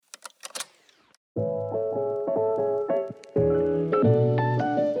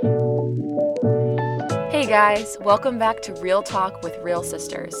guys, welcome back to Real Talk with Real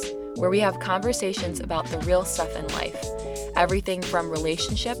Sisters, where we have conversations about the real stuff in life. Everything from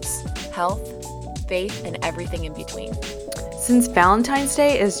relationships, health, faith, and everything in between. Since Valentine's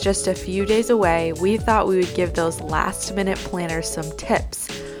Day is just a few days away, we thought we would give those last-minute planners some tips,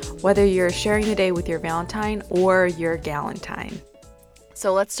 whether you're sharing the day with your Valentine or your Galentine.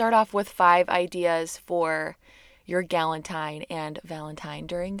 So let's start off with 5 ideas for your Galentine and Valentine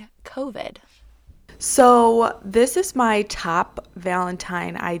during COVID. So this is my top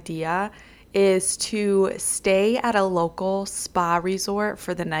Valentine idea, is to stay at a local spa resort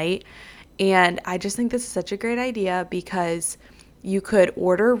for the night. And I just think this is such a great idea because you could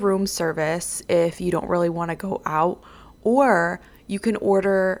order room service if you don't really want to go out, or you can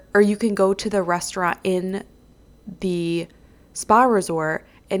go to the restaurant in the spa resort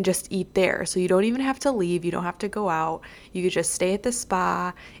and just eat there. So you don't even have to leave. You don't have to go out. You could just stay at the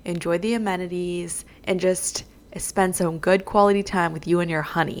spa, enjoy the amenities, and just spend some good quality time with you and your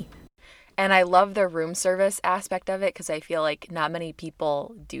honey. And I love the room service aspect of it because I feel like not many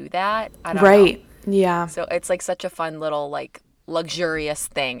people do that. I don't Right. know. Yeah. So it's like such a fun little like luxurious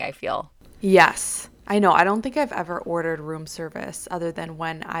thing, I feel. Yes. I know. I don't think I've ever ordered room service other than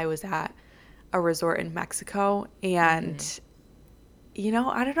when I was at a resort in Mexico. And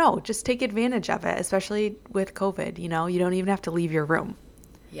I don't know, just take advantage of it, especially with COVID, you don't even have to leave your room.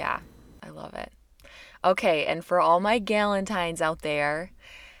 Yeah, I love it. Okay, and for all my Galentines out there,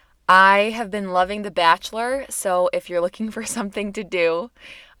 I have been loving The Bachelor, so if you're looking for something to do,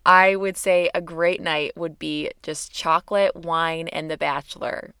 I would say a great night would be just chocolate, wine, and The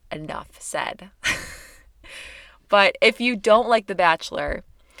Bachelor. Enough said. But if you don't like The Bachelor,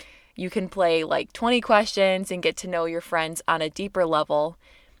 you can play like 20 questions and get to know your friends on a deeper level.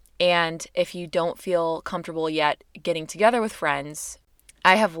 And if you don't feel comfortable yet getting together with friends,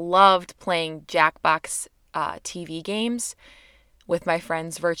 I have loved playing Jackbox TV games with my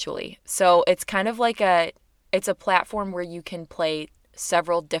friends virtually. So it's kind of like it's a platform where you can play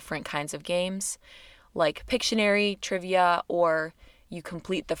several different kinds of games, like Pictionary, trivia, or you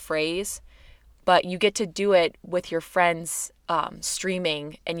complete the phrase. But you get to do it with your friends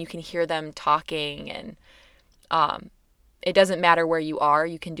streaming, and you can hear them talking, and it doesn't matter where you are.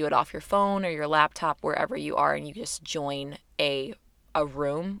 You can do it off your phone or your laptop, wherever you are, and you just join a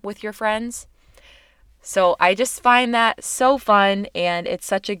room with your friends. So I just find that so fun, and it's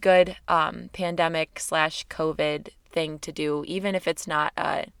such a good pandemic/COVID thing to do, even if it's not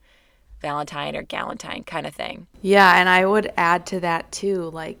a Valentine or Galentine kind of thing. Yeah, and I would add to that too,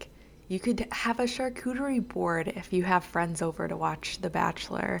 like you could have a charcuterie board if you have friends over to watch The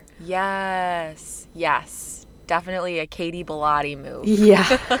Bachelor. Yes. Definitely a Katie Bellotti move. Yeah,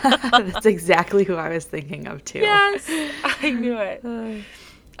 that's exactly who I was thinking of too. Yes, I knew it.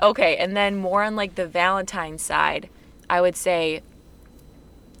 Okay, and then more on like the Valentine side, I would say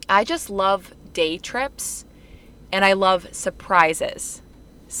I just love day trips and I love surprises.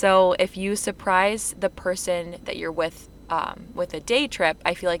 So if you surprise the person that you're with a day trip,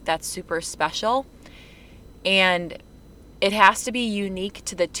 I feel like that's super special. And it has to be unique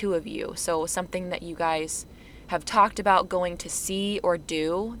to the two of you. So something that you guys have talked about going to see or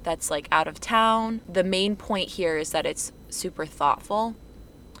do that's like out of town. The main point here is that it's super thoughtful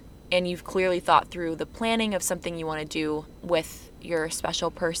and you've clearly thought through the planning of something you want to do with your special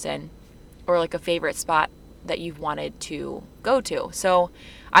person or like a favorite spot that you've wanted to go to. So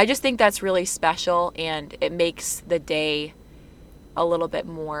I just think that's really special and it makes the day a little bit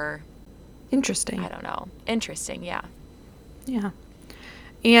more interesting. I don't know. Interesting, yeah. Yeah.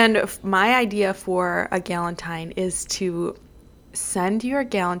 And my idea for a Galentine is to send your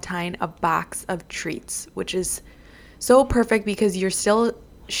Galentine a box of treats, which is so perfect because you're still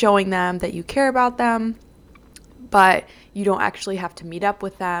showing them that you care about them, but you don't actually have to meet up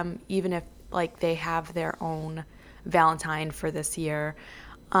with them, even if like they have their own Valentine for this year.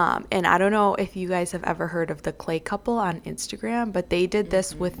 And I don't know if you guys have ever heard of the Clay Couple on Instagram, but they did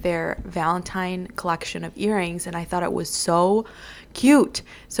this with their Valentine collection of earrings, and I thought it was so cute.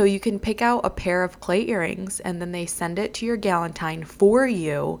 So you can pick out a pair of clay earrings, and then they send it to your Galentine for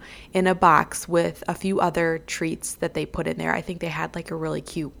you in a box with a few other treats that they put in there. I think they had like a really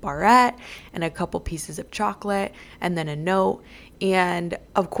cute barrette and a couple pieces of chocolate and then a note. And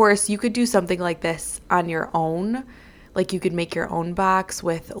of course, you could do something like this on your own. Like you could make your own box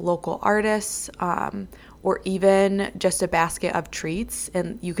with local artists, or even just a basket of treats,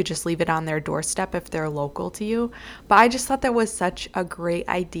 and you could just leave it on their doorstep if they're local to you. But I just thought that was such a great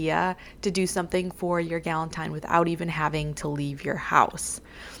idea to do something for your Galentine without even having to leave your house.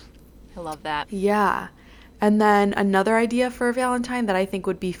 I love that. Yeah. And then another idea for a Valentine that I think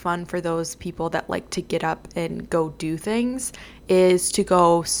would be fun for those people that like to get up and go do things is to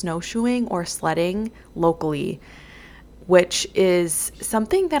go snowshoeing or sledding locally, which is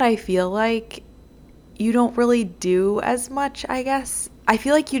something that I feel like you don't really do as much, I guess. I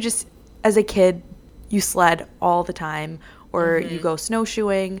feel like you just, as a kid, you sled all the time or you go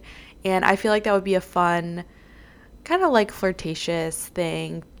snowshoeing. And I feel like that would be a fun, kind of like flirtatious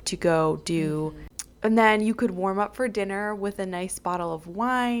thing to go do. And then you could warm up for dinner with a nice bottle of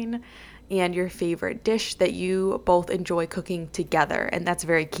wine and your favorite dish that you both enjoy cooking together. And that's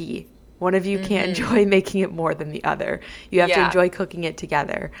very key. One of you can't enjoy making it more than the other. You have to enjoy cooking it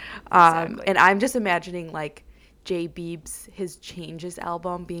together. Exactly. And I'm just imagining like Jay Beebs, his Changes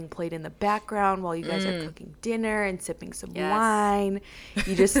album being played in the background while you guys are cooking dinner and sipping some wine.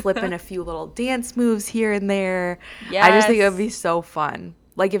 You just slip in a few little dance moves here and there. I just think it would be so fun.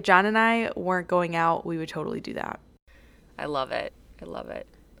 Like if John and I weren't going out, we would totally do that. I love it. I love it.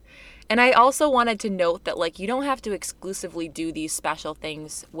 And I also wanted to note that like you don't have to exclusively do these special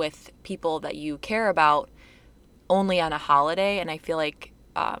things with people that you care about only on a holiday. And I feel like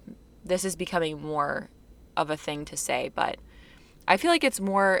this is becoming more of a thing to say, but I feel like it's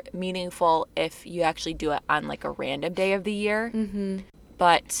more meaningful if you actually do it on like a random day of the year.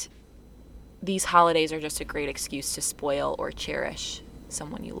 But these holidays are just a great excuse to spoil or cherish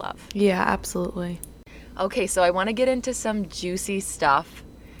someone you love. Yeah, absolutely. Okay, so I want to get into some juicy stuff.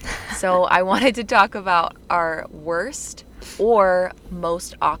 So I wanted to talk about our worst or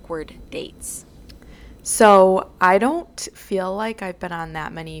most awkward dates. So I don't feel like I've been on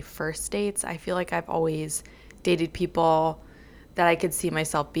that many first dates. I feel like I've always dated people that I could see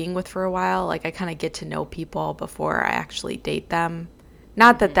myself being with for a while. Like I kind of get to know people before I actually date them.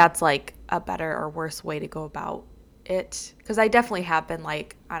 Not that that's like a better or worse way to go about it, because I definitely have been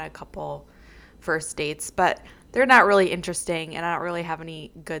like on a couple first dates, but they're not really interesting and I don't really have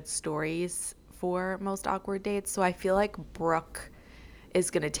any good stories for most awkward dates. So I feel like Brooke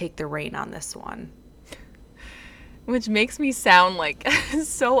is going to take the reign on this one. Which makes me sound like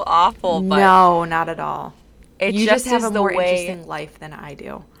so awful, but no, not at all. You just have a more interesting life than I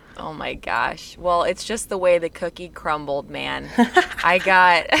do. Oh my gosh. Well, it's just the way the cookie crumbled, man. I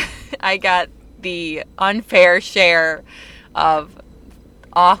got the unfair share of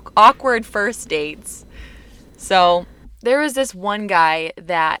awkward first dates. So there was this one guy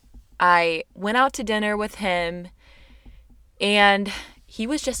that I went out to dinner with him, and he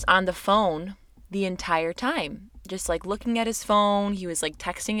was just on the phone the entire time, just like looking at his phone. He was like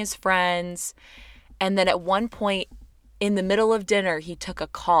texting his friends. And then at one point in the middle of dinner, he took a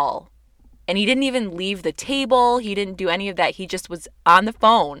call, and he didn't even leave the table. He didn't do any of that. He just was on the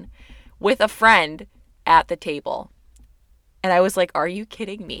phone with a friend at the table. And I was like, are you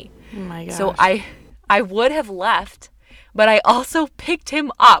kidding me? Oh my gosh. So I would have left, but I also picked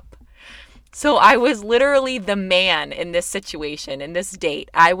him up. So I was literally the man in this situation, in this date.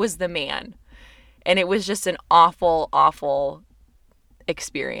 I was the man. And it was just an awful, awful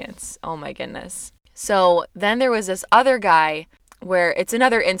experience. Oh my goodness. So then there was this other guy where it's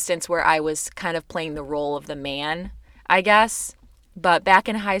another instance where I was kind of playing the role of the man, I guess. But back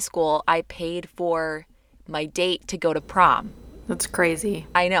in high school, I paid for my date to go to prom. That's crazy.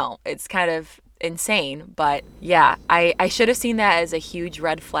 I know, it's kind of insane, but yeah, I should have seen that as a huge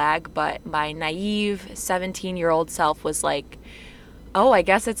red flag, but my naive 17-year-old self was like, oh, I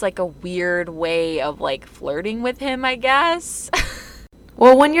guess it's like a weird way of like flirting with him, I guess.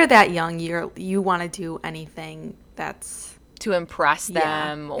 Well, when you're that young, you want to do anything that's to impress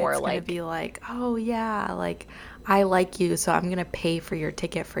them, or it's like gonna be like, oh yeah, like I like you, so I'm gonna pay for your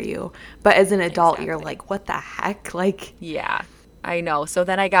ticket for you. But as an adult, you're like, what the heck? Like, yeah, I know. So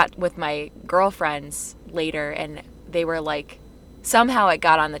then I got with my girlfriends later, and they were like, somehow it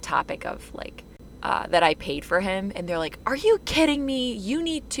got on the topic of like that I paid for him, and they're like, are you kidding me? You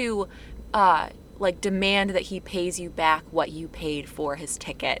need to like demand that he pays you back what you paid for his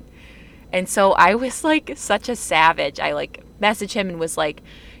ticket. And so I was like such a savage. I like messaged him and was like,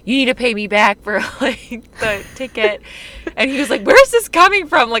 you need to pay me back for like the ticket. And he was like, where's this coming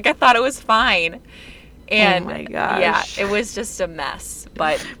from? Like, I thought it was fine. And oh my gosh. Yeah, it was just a mess.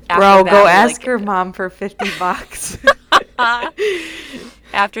 But bro, go ask your mom for $50.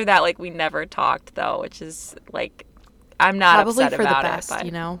 After that, like, we never talked though, which is like, I'm not probably upset for about the best, it, but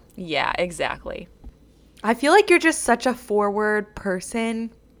you know? Yeah, exactly. I feel like you're just such a forward person.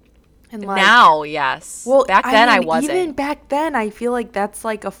 And like, now, yes. Well, back then I wasn't. Even back then, I feel like that's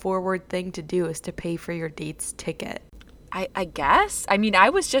like a forward thing to do, is to pay for your date's ticket. I guess. I mean, I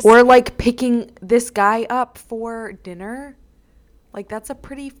was just... Or like picking this guy up for dinner. Like, that's a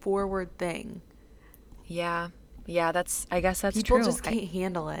pretty forward thing. Yeah. Yeah, I guess that's People true. just can't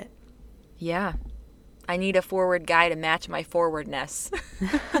handle it. Yeah. I need a forward guy to match my forwardness.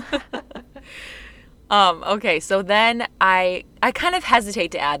 Okay, so then I kind of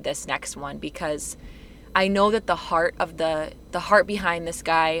hesitate to add this next one because I know that the heart behind this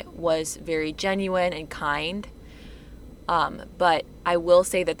guy was very genuine and kind. But I will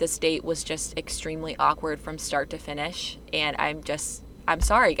say that this date was just extremely awkward from start to finish, and I'm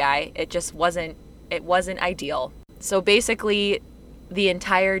sorry, guy. It wasn't ideal. So basically, the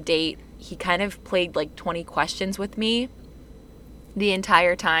entire date, he kind of played like 20 questions with me the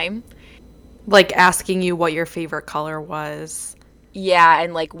entire time. Like asking you what your favorite color was. Yeah,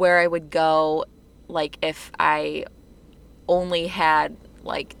 and like where I would go, like if I only had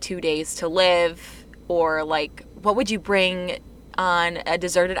like 2 days to live, or like what would you bring on a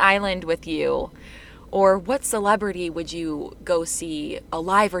deserted island with you, or what celebrity would you go see,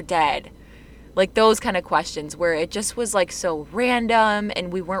 alive or dead? Like those kind of questions where it just was like so random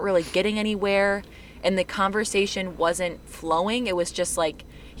and we weren't really getting anywhere and the conversation wasn't flowing. It was just like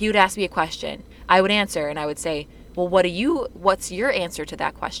he would ask me a question, I would answer, and I would say, well, what's your answer to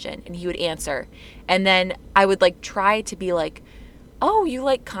that question? And he would answer. And then I would like try to be like, oh, you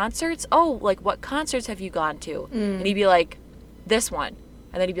like concerts? Oh, like what concerts have you gone to? And he'd be like, this one.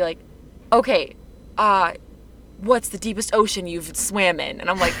 And then he'd be like, okay, what's the deepest ocean you've swam in? And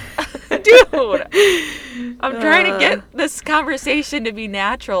I'm like, dude, I'm trying to get this conversation to be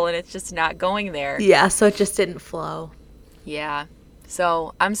natural and it's just not going there. Yeah, so it just didn't flow. Yeah.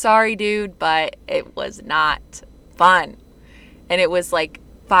 So I'm sorry, dude, but it was not fun. And it was like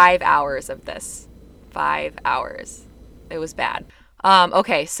 5 hours of this. 5 hours. It was bad.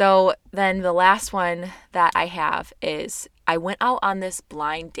 Okay, so then the last one that I have is I went out on this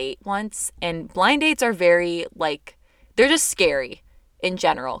blind date once, and blind dates are very, like, they're just scary in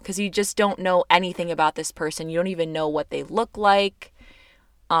general because you just don't know anything about this person. You don't even know what they look like.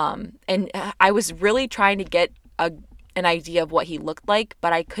 And I was really trying to get an idea of what he looked like,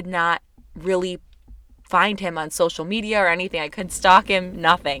 but I could not really find him on social media or anything. I couldn't stalk him,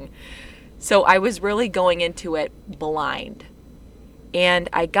 nothing. So I was really going into it blind. And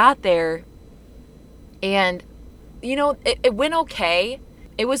I got there and, you know, it went okay.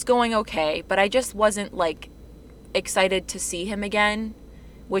 It was going okay, but I just wasn't like excited to see him again,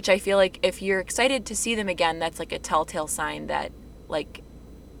 which I feel like if you're excited to see them again, that's like a telltale sign that, like,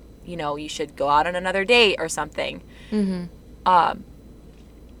 you know, you should go out on another date or something. Mm-hmm.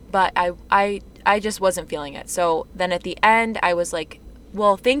 But I just wasn't feeling it. So then at the end, I was like,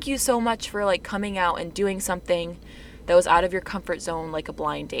 well, thank you so much for like coming out and doing something that was out of your comfort zone, like a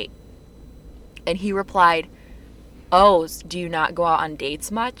blind date. And he replied, oh, do you not go out on --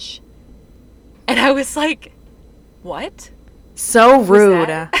 dates much? And I was like, what? So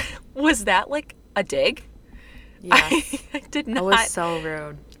rude. Was that like a dig? Yes. I did not. That was so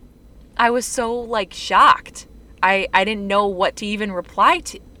rude. I was so like shocked. I didn't know what to even reply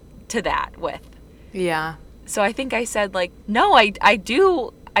to that with. Yeah. So I think I said like, no, I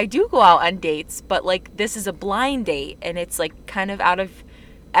do go out on dates, but like this is a blind date and it's like kind of out of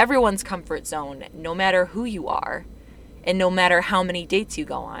everyone's comfort zone, no matter who you are and no matter how many dates you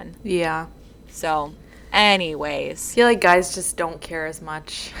go on. Yeah. So anyways. I feel like guys just don't care as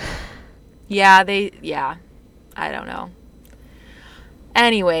much. Yeah, I don't know.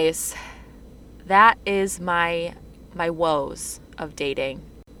 Anyways, that is my woes of dating.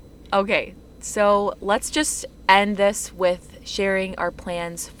 Okay, so let's just end this with sharing our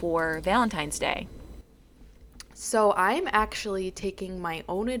plans for Valentine's Day. So I'm actually taking my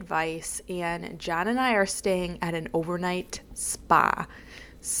own advice, and John and I are staying at an overnight spa.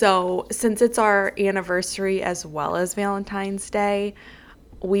 So since it's our anniversary as well as Valentine's Day,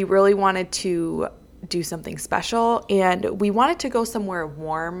 we really wanted to do something special, and we wanted to go somewhere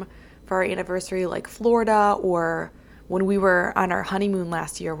warm for our anniversary, like Florida, or when we were on our honeymoon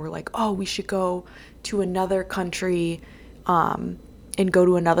last year, we're like, oh, we should go to another country and go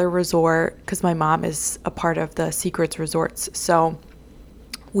to another resort because my mom is a part of the Secrets Resorts. So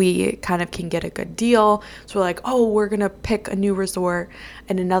we kind of can get a good deal. So we're like, oh, we're going to pick a new resort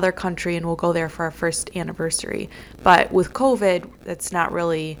in another country and we'll go there for our first anniversary. But with COVID, that's not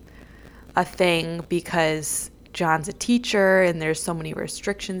really a thing because John's a teacher and there's so many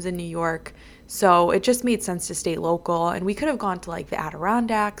restrictions in New York. So it just made sense to stay local. And we could have gone to like the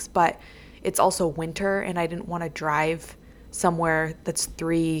Adirondacks, but it's also winter and I didn't want to drive somewhere that's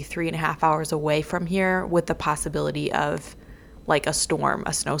 3.5 hours away from here with the possibility of like a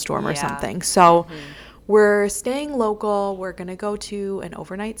snowstorm or something. So we're staying local. We're going to go to an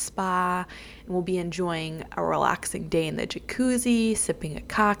overnight spa, and we'll be enjoying a relaxing day in the jacuzzi, sipping a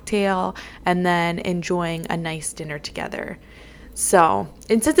cocktail, and then enjoying a nice dinner together. So,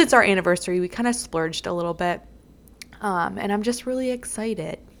 and since it's our anniversary, we kind of splurged a little bit. And I'm just really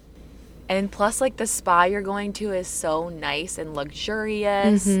excited. And plus, like, the spa you're going to is so nice and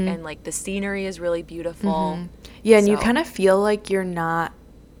luxurious, and like the scenery is really beautiful. Yeah, and you So- kind of feel like you're not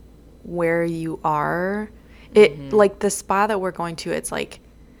where you are. It like the spa that we're going to, it's like,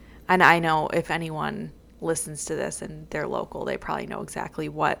 and I know if anyone listens to this and they're local, they probably know exactly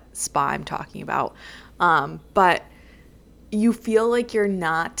what spa I'm talking about. But you feel like you're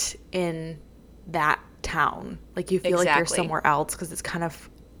not in that town. Like you feel like you're Exactly. somewhere else because it's kind of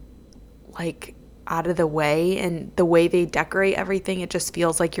like out of the way, and the way they decorate everything, it just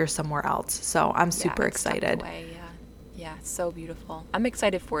feels like you're somewhere else. So I'm super Yeah, it's tucked excited. away, yeah. Yeah, it's so beautiful. I'm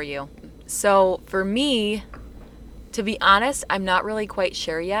excited for you. So for me, to be honest, I'm not really quite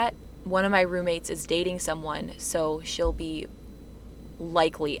sure yet. One of my roommates is dating someone, so she'll be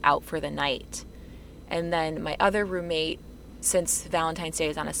likely out for the night. And then my other roommate, since Valentine's Day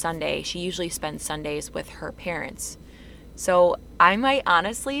is on a Sunday, she usually spends Sundays with her parents. So I might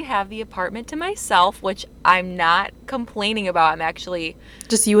honestly have the apartment to myself, which I'm not complaining about. I'm actually,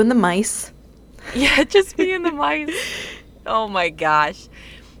 Just you and the mice. yeah, just me and the mice. Oh my gosh.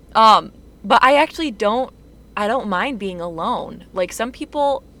 But I actually I don't mind being alone. Like, some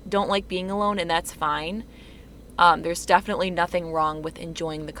people don't like being alone, and that's fine. There's definitely nothing wrong with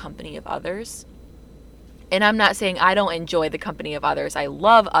enjoying the company of others. And I'm not saying I don't enjoy the company of others. I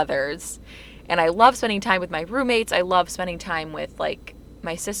love others. And I love spending time with my roommates. I love spending time with, like,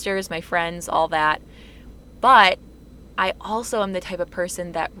 my sisters, my friends, all that. But I also am the type of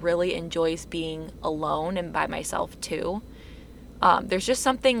person that really enjoys being alone and by myself too. There's just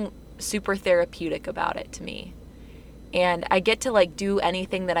something super therapeutic about it to me. And I get to, like, do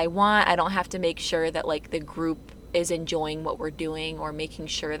anything that I want. I don't have to make sure that, like, the group is enjoying what we're doing, or making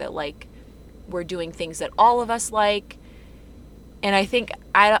sure that, like, we're doing things that all of us like. And I think,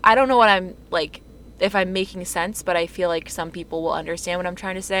 I don't know what I'm, like, if I'm making sense, but I feel like some people will understand what I'm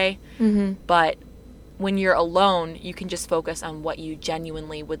trying to say. But when you're alone, you can just focus on what you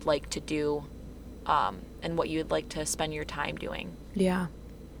genuinely would like to do, and what you would like to spend your time doing. Yeah.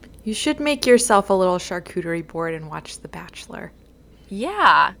 You should make yourself a little charcuterie board and watch The Bachelor.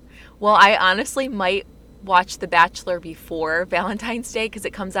 Yeah. Well, I honestly might watch The Bachelor before Valentine's Day because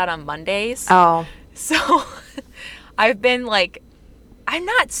it comes out on Mondays. Oh, So I've been, like, I'm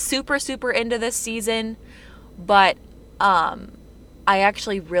not super, super into this season, but I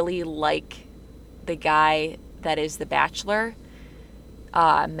actually really like the guy that is the Bachelor,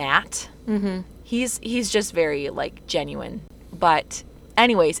 Matt. He's just very, like, genuine. But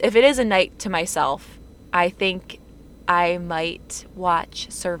anyways, if it is a night to myself, I think I might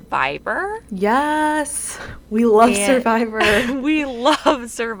watch Survivor. yes. We love And- Survivor. We love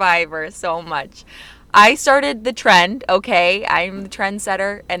Survivor so much. I started the trend, okay? I'm the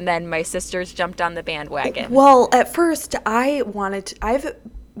trendsetter, and then my sisters jumped on the bandwagon. Well, at first I've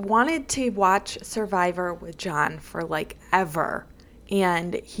wanted to watch Survivor with John for like ever.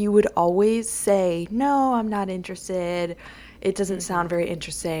 And he would always say, "No, I'm not interested. It doesn't sound very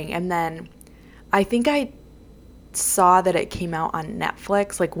interesting." And then I think I saw that it came out on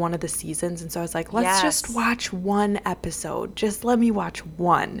Netflix, like one of the seasons, and so I was like, let's just Yes. watch one episode. Just let me watch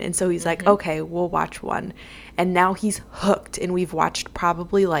one. And so he's like, okay, we'll watch one. And now he's hooked, and we've watched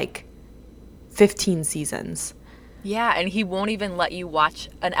probably like 15 seasons. Yeah, and he won't even let you watch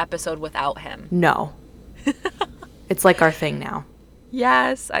an episode without him. No. It's like our thing now.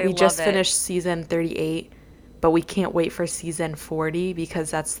 Yes, I We love just it. finished season 38, but we can't wait for season 40 because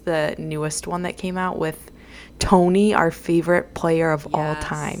that's the newest one that came out with Tony, our favorite player of all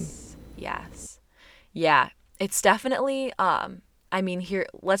time. Yes. Yeah. It's definitely I mean, here,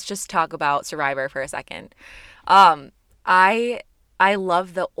 let's just talk about Survivor for a second. I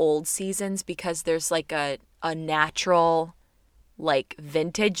love the old seasons because there's like a natural, like,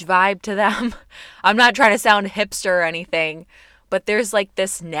 vintage vibe to them. I'm not trying to sound hipster or anything, but there's like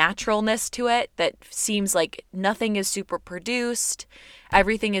this naturalness to it that seems like nothing is super produced.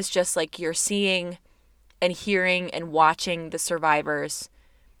 Everything is just like you're seeing and hearing and watching the survivors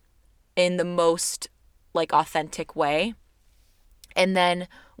in the most, like, authentic way. And then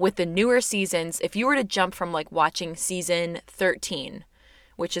with the newer seasons, if you were to jump from, like, watching season 13,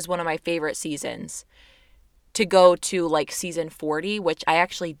 which is one of my favorite seasons, to go to, like, season 40, which I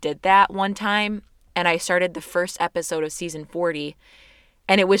actually did that one time, and I started the first episode of season 40,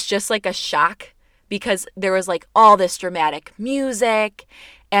 and it was just like a shock because there was, like, all this dramatic music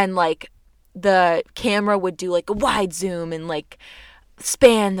and, like, the camera would do like a wide zoom and like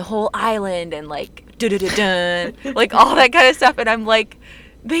span the whole island and like dun like all that kind of stuff, and I'm like,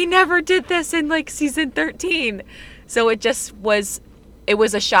 they never did this in like season 13. So it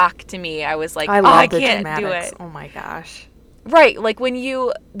was a shock to me. I was like, I can't do it. Oh my gosh. Right, like when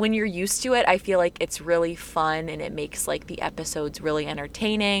you're used to it, I feel like it's really fun and it makes like the episodes really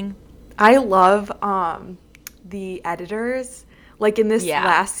entertaining. I love the editors. Like in this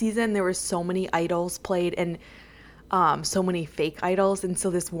last season, there were so many idols played and so many fake idols. And so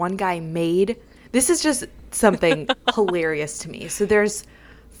this one guy this is just something hilarious to me. So there's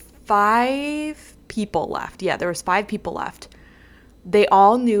 5 people left. Yeah, there was 5 people left. They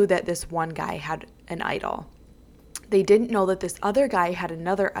all knew that this one guy had an idol. They didn't know that this other guy had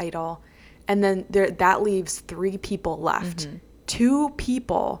another idol. And then that leaves 3 people left. 2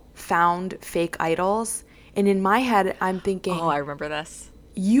 people found fake idols. And in my head, I'm thinking, oh, I remember this.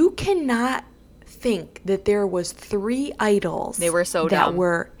 You cannot think that there was 3 idols they were so that dumb.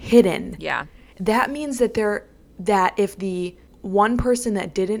 Were hidden. Yeah. That means that if the one person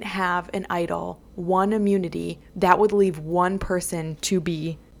that didn't have an idol won immunity, that would leave one person to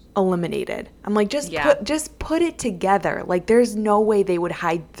be eliminated. I'm like, just put it together. Like, there's no way they would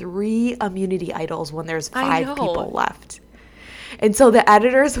hide 3 immunity idols when there's 5 people left. And so the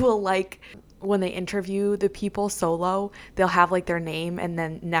editors will, like, when they interview the people solo, they'll have like their name, and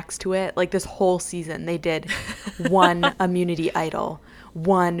then next to it, like this whole season, they did 1 immunity idol,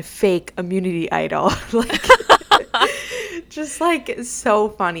 1 fake immunity idol. Like, just like so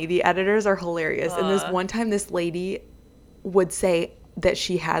funny. The editors are hilarious. And this one time, this lady would say that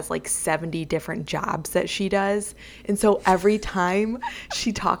she has like 70 different jobs that she does. And so every time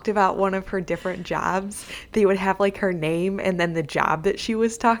she talked about one of her different jobs, they would have like her name and then the job that she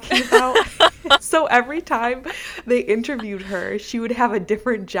was talking about. So every time they interviewed her, she would have a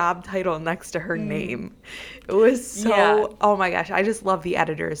different job title next to her name. It was oh my gosh, I just love the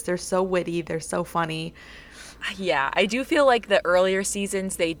editors. They're so witty. They're so funny. Yeah, I do feel like the earlier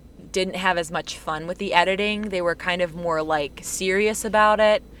seasons, they didn't have as much fun with the editing. They were kind of more like serious about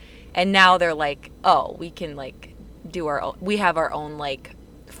it. And now they're like, oh, we can like we have our own like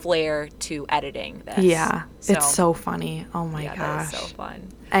flair to editing this. Yeah, it's so funny. Oh my gosh. That is so fun.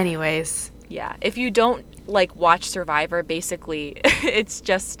 Anyways. Yeah, if you don't like watch Survivor, basically it's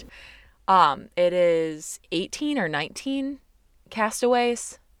just it is 18 or 19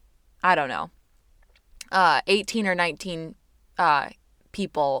 castaways. I don't know. 18 or 19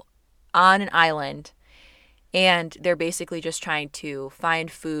 people on an island, and they're basically just trying to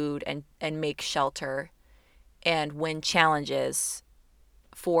find food and make shelter and win challenges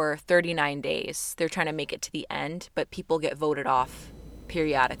for 39 days. They're trying to make it to the end, but people get voted off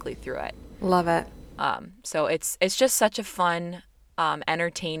periodically through it. Love it. So it's just such a fun,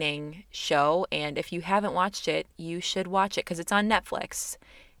 entertaining show, and if you haven't watched it, you should watch it because it's on Netflix.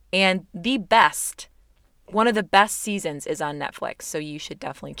 And one of the best seasons is on Netflix, so you should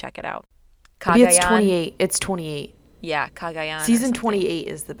definitely check it out. Maybe it's 28. It's 28. Yeah, Cagayan. Season 28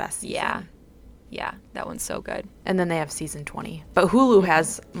 is the best season. Yeah, that one's so good. And then they have season 20. But Hulu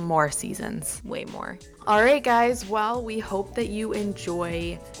has more seasons. Way more. All right, guys. Well, we hope that you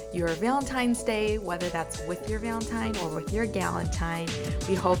enjoy your Valentine's Day, whether that's with your Valentine or with your Galentine.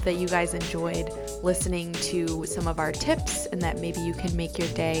 We hope that you guys enjoyed listening to some of our tips and that maybe you can make your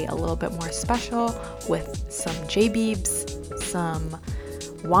day a little bit more special with some J-Beebs, some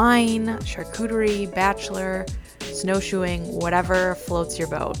wine, charcuterie, bachelor, snowshoeing, whatever floats your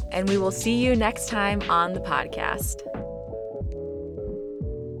boat. And we will see you next time on the podcast.